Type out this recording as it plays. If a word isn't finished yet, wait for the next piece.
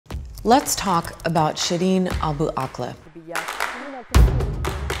Let's talk about Shireen Abu Akleh.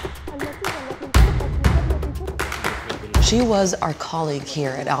 She was our colleague here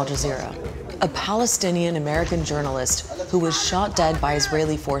at Al Jazeera, a Palestinian-American journalist who was shot dead by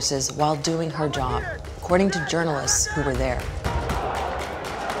Israeli forces while doing her job, according to journalists who were there.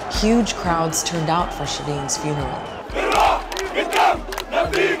 Huge crowds turned out for Shireen's funeral.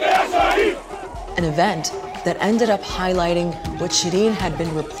 An event that ended up highlighting what Shireen had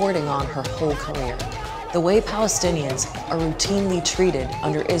been reporting on her whole career, the way Palestinians are routinely treated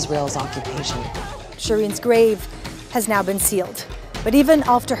under Israel's occupation. Shireen's grave has now been sealed, but even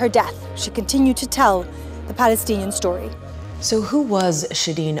after her death, she continued to tell the Palestinian story. So who was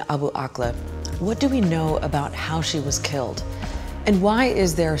Shireen Abu Akleh? What do we know about how she was killed? And why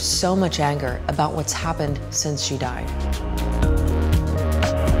is there so much anger about what's happened since she died?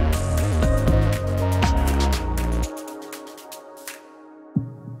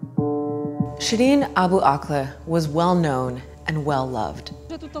 Shireen Abu Akleh was well known and well loved.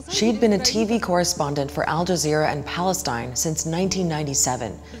 She'd been a TV correspondent for Al Jazeera and Palestine since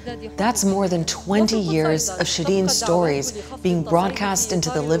 1997. That's more than 20 years of Shireen's stories being broadcast into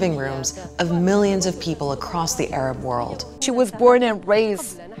the living rooms of millions of people across the Arab world. She was born and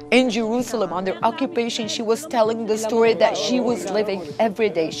raised in Jerusalem under occupation. She was telling the story that she was living every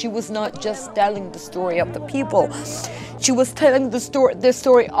day. She was not just telling the story of the people. She was telling the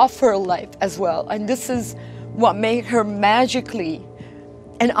story of her life as well. And this is what made her magically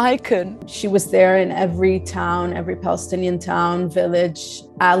an icon. She was there in every town, every Palestinian town, village,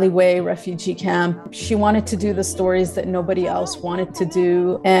 alleyway, refugee camp. She wanted to do the stories that nobody else wanted to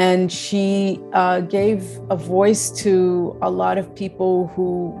do. And she gave a voice to a lot of people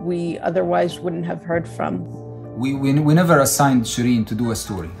who we otherwise wouldn't have heard from. We never assigned Shireen to do a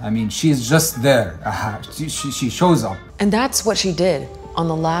story. I mean, she's just there. She shows up. And that's what she did on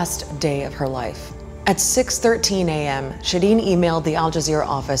the last day of her life. At 6:13 a.m., Shireen emailed the Al Jazeera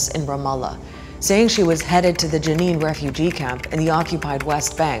office in Ramallah, saying she was headed to the Jenin refugee camp in the occupied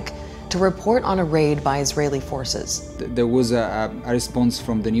West Bank to report on a raid by Israeli forces. There was a response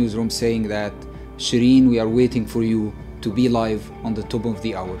from the newsroom saying that, Shireen, we are waiting for you to be live on the top of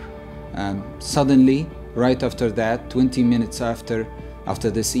the hour. Suddenly, right after that, 20 minutes after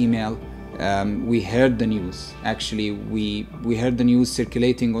this email, we heard the news. Actually, we heard the news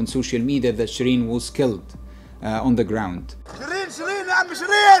circulating on social media that Shireen was killed on the ground. Shireen, يا عم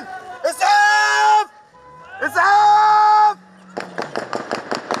شيرين! اسعاف! اسعاف!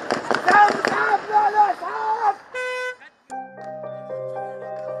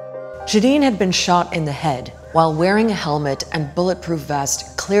 Shireen had been shot in the head while wearing a helmet and bulletproof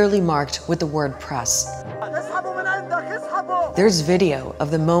vest clearly marked with the word press. There's video of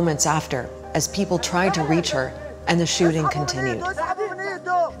the moments after as people tried to reach her and the shooting continued.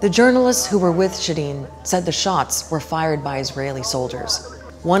 The journalists who were with Shireen said the shots were fired by Israeli soldiers.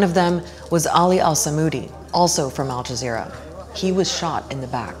 One of them was Ali al-Samudi, also from Al Jazeera. He was shot in the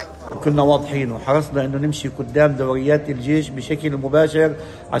back. كنا واضحين وحرصنا انه نمشي قدام دوريات الجيش بشكل مباشر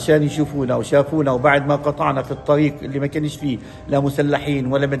عشان يشوفونا وشافونا وبعد ما قطعنا في الطريق اللي ما كانش فيه لا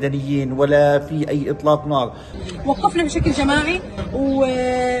مسلحين ولا مدنيين ولا في اي اطلاق نار. وقفنا بشكل جماعي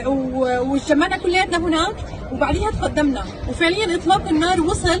وجمعنا كلياتنا هناك وبعديها تقدمنا وفعليا اطلاق النار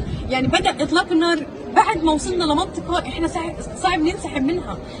وصل يعني بدأ اطلاق النار بعد ما وصلنا لمنطقة احنا صعب ننسحب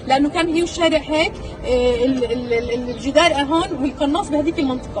منها لأنه كان هي الشارع هيك الجدار هون والقناص بهذيك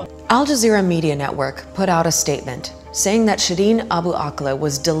المنطقة. Al Jazeera Media Network put out a statement saying that Shireen Abu Akleh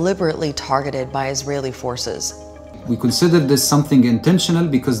was deliberately targeted by Israeli forces. We consider this something intentional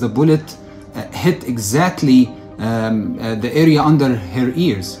because the bullet hit exactly the area under her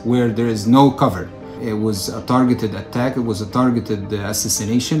ears where there is no cover. It was a targeted attack, it was a targeted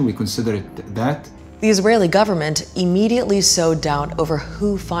assassination, we consider it that. The Israeli government immediately sowed doubt over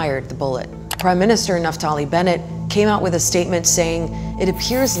who fired the bullet. Prime Minister Naftali Bennett came out with a statement saying it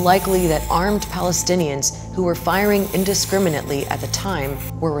appears likely that armed Palestinians who were firing indiscriminately at the time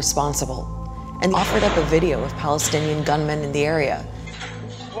were responsible, and offered up a video of Palestinian gunmen in the area.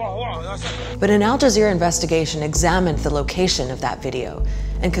 But an Al Jazeera investigation examined the location of that video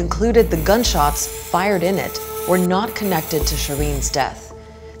and concluded the gunshots fired in it were not connected to Shireen's death.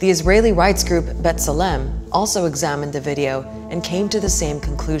 The Israeli rights group Bet Salem also examined the video and came to the same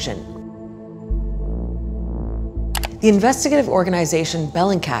conclusion. The investigative organization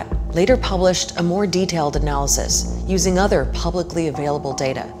Bellingcat later published a more detailed analysis using other publicly available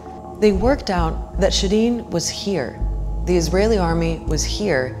data. They worked out that Shireen was here, the Israeli army was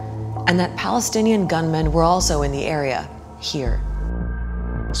here, and that Palestinian gunmen were also in the area, here.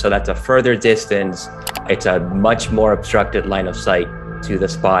 So that's a further distance. It's a much more obstructed line of sight. to the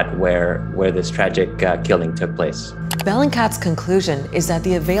spot where this tragic killing took place. Bellingcat's conclusion is that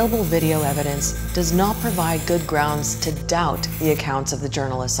the available video evidence does not provide good grounds to doubt the accounts of the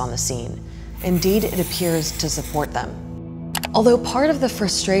journalists on the scene. Indeed, it appears to support them. Although part of the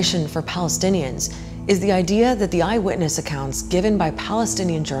frustration for Palestinians is the idea that the eyewitness accounts given by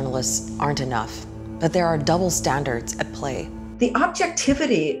Palestinian journalists aren't enough, but there are double standards at play. The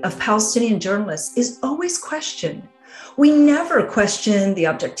objectivity of Palestinian journalists is always questioned. We never question the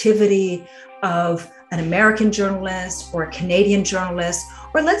objectivity of an American journalist or a Canadian journalist,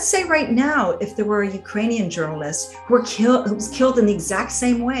 or let's say right now, if there were a Ukrainian journalist who was killed in the exact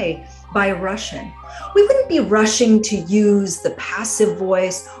same way by a Russian. We wouldn't be rushing to use the passive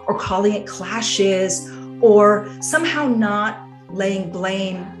voice or calling it clashes or somehow not laying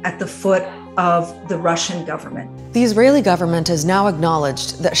blame at the foot of the Russian government. The Israeli government has now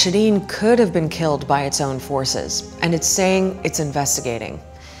acknowledged that Shireen could have been killed by its own forces, and it's saying it's investigating.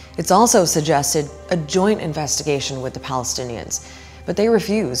 It's also suggested a joint investigation with the Palestinians, but they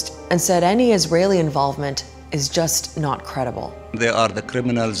refused and said any Israeli involvement is just not credible. They are the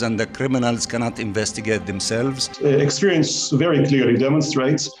criminals, and the criminals cannot investigate themselves. Experience very clearly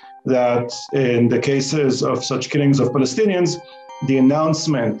demonstrates that in the cases of such killings of Palestinians, the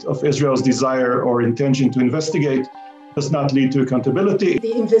announcement of Israel's desire or intention to investigate does not lead to accountability.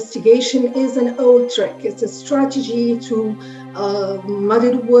 The investigation is an old trick. It's a strategy to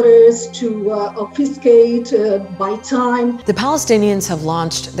muddy the waters, to obfuscate, buy time. The Palestinians have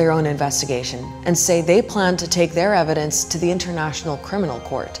launched their own investigation and say they plan to take their evidence to the International Criminal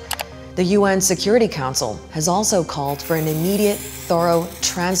Court. The UN Security Council has also called for an immediate, thorough,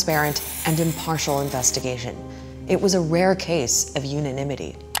 transparent, and impartial investigation. It was a rare case of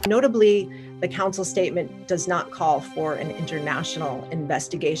unanimity. Notably, the council statement does not call for an international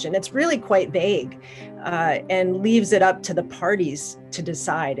investigation. It's really quite vague and leaves it up to the parties to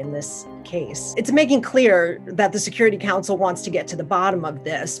decide in this case. It's making clear that the Security Council wants to get to the bottom of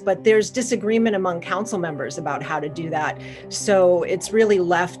this, but there's disagreement among council members about how to do that. So it's really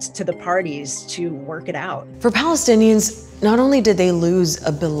left to the parties to work it out. For Palestinians, not only did they lose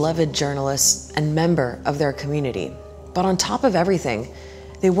a beloved journalist and member of their community, but on top of everything,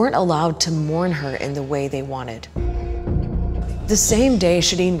 they weren't allowed to mourn her in the way they wanted. The same day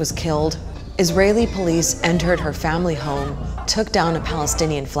Shireen was killed, Israeli police entered her family home, took down a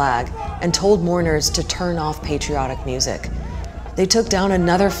Palestinian flag, and told mourners to turn off patriotic music. They took down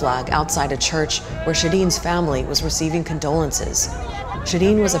another flag outside a church where Shireen's family was receiving condolences.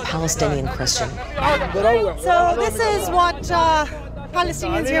 Shireen was a Palestinian Christian. So this is what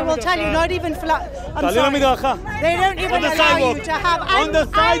Palestinians here will tell you, not even I'm sorry. They don't even allow you to have on the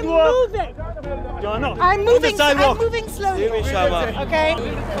sidewalk. I'm moving slowly. Okay?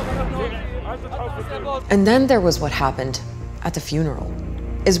 And then there was what happened at the funeral.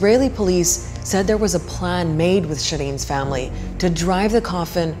 Israeli police said there was a plan made with Shireen's family to drive the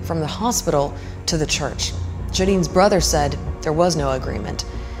coffin from the hospital to the church. Shireen's brother said there was no agreement.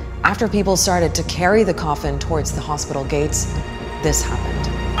 After people started to carry the coffin towards the hospital gates, this happened.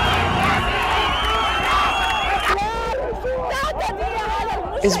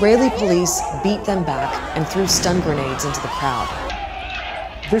 Israeli police beat them back and threw stun grenades into the crowd.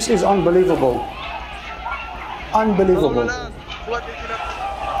 This is unbelievable. Unbelievable.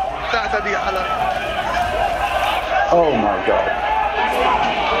 Oh my God.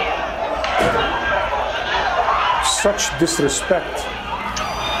 Such disrespect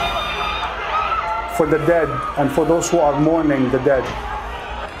for the dead and for those who are mourning the dead.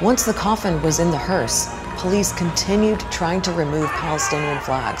 Once the coffin was in the hearse, police continued trying to remove Palestinian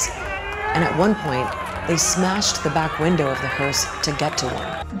flags. And at one point, they smashed the back window of the hearse to get to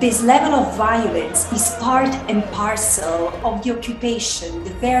one. This level of violence is part and parcel of the occupation,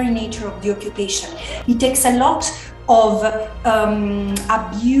 the very nature of the occupation. It takes a lot of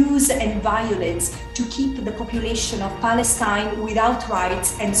abuse and violence to keep the population of Palestine without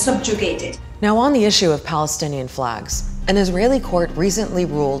rights and subjugated. Now, on the issue of Palestinian flags, an Israeli court recently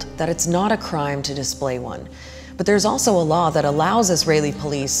ruled that it's not a crime to display one. But there's also a law that allows Israeli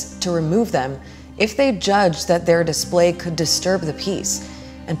police to remove them if they judge that their display could disturb the peace.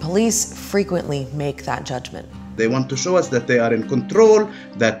 And police frequently make that judgment. They want to show us that they are in control,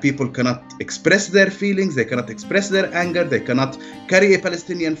 that people cannot express their feelings, they cannot express their anger, they cannot carry a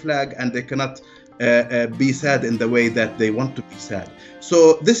Palestinian flag, and they cannot be sad in the way that they want to be sad.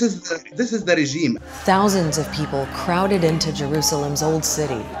 So this is the regime. Thousands of people crowded into Jerusalem's Old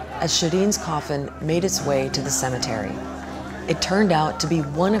City as Shireen's coffin made its way to the cemetery. It turned out to be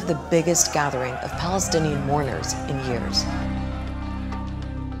one of the biggest gathering of Palestinian mourners in years.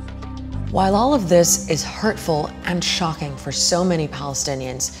 While all of this is hurtful and shocking for so many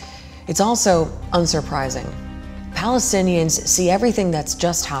Palestinians, it's also unsurprising. Palestinians see everything that's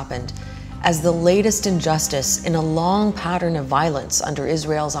just happened as the latest injustice in a long pattern of violence under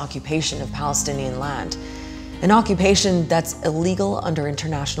Israel's occupation of Palestinian land, an occupation that's illegal under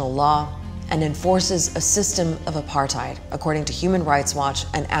international law and enforces a system of apartheid, according to Human Rights Watch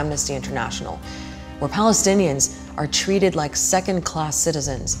and Amnesty International, where Palestinians are treated like second-class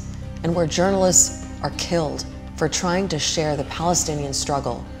citizens and where journalists are killed for trying to share the Palestinian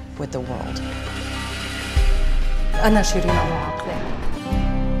struggle with the world. أنا شيرين أبو عقلة